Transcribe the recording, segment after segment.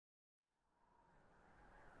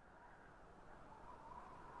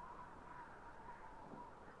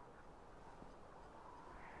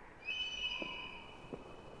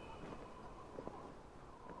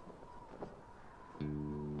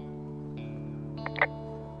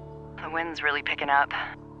wind's really picking up.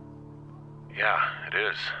 Yeah, it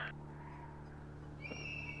is.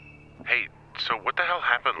 Hey, so what the hell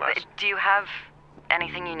happened last... Do you have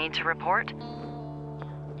anything you need to report?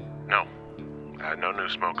 No. No new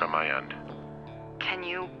smoke on my end. Can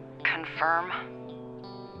you confirm?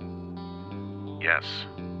 Yes.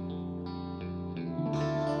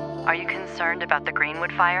 Are you concerned about the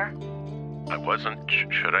Greenwood fire? I wasn't.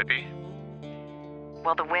 Should I be?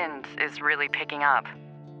 Well, the wind is really picking up.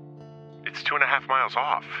 It's 2.5 miles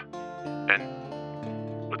off. And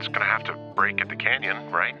it's gonna have to break at the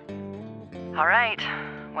canyon, right? All right.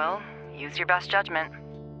 Well, use your best judgment.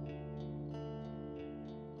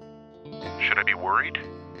 Should I be worried?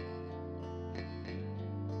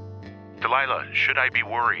 Delilah, should I be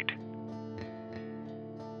worried?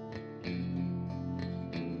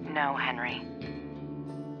 No, Henry.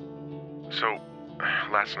 So,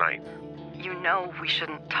 last night... You know we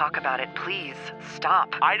shouldn't talk about it. Please,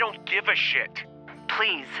 stop. I don't give a shit.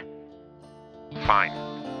 Please. Fine.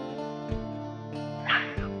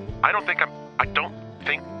 I don't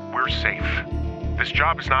think we're safe. This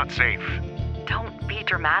job is not safe. Don't be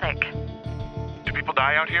dramatic. Do people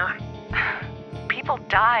die out here? People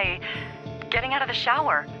die getting out of the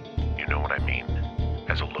shower. You know what I mean.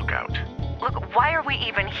 As a lookout. Look, why are we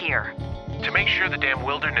even here? To make sure the damn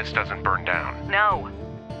wilderness doesn't burn down. No.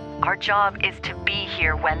 Our job is to be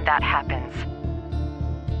here when that happens.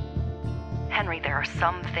 Henry, there are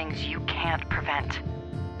some things you can't prevent.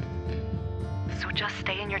 So just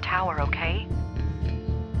stay in your tower, okay?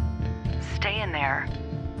 Stay in there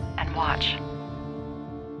and watch.